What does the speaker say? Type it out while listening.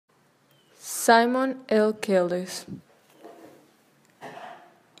Simon L. Kellis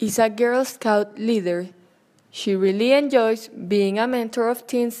is a Girl Scout leader. She really enjoys being a mentor of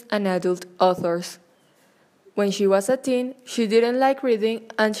teens and adult authors. When she was a teen, she didn't like reading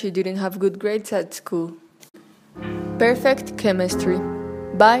and she didn't have good grades at school. Perfect Chemistry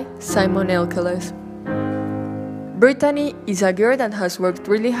by Simon L. Kellis. Brittany is a girl that has worked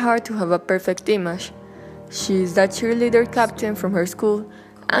really hard to have a perfect image. She is the cheerleader captain from her school,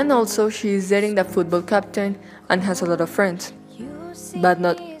 and also she is dating the football captain and has a lot of friends. But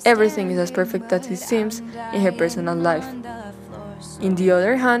not everything is as perfect as it seems in her personal life. On the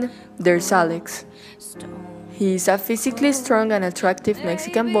other hand, there's Alex. He is a physically strong and attractive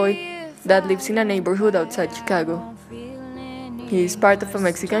Mexican boy that lives in a neighborhood outside Chicago. He is part of a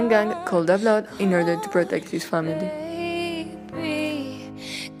Mexican gang called The Blood in order to protect his family.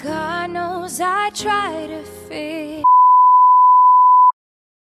 God knows I try to fit.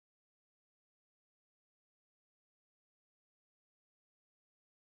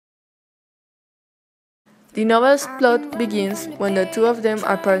 The novel's plot begins when the two of them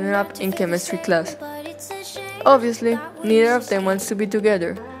are partnered up in chemistry class. Obviously, neither of them wants to be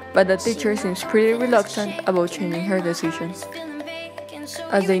together, but the teacher seems pretty reluctant about changing her decision.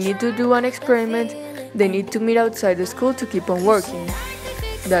 As they need to do an experiment, they need to meet outside the school to keep on working.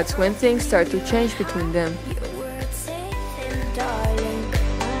 That's when things start to change between them.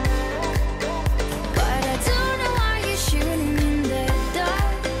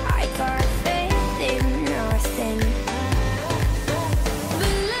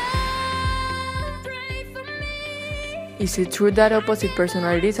 Is it true that opposite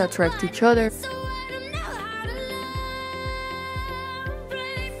personalities attract each other?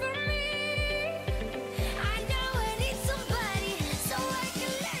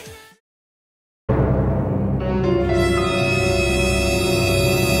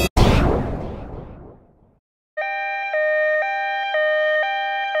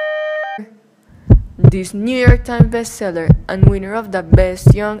 This New York Times bestseller and winner of the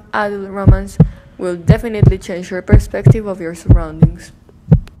Best Young Adult Romance will definitely change your perspective of your surroundings.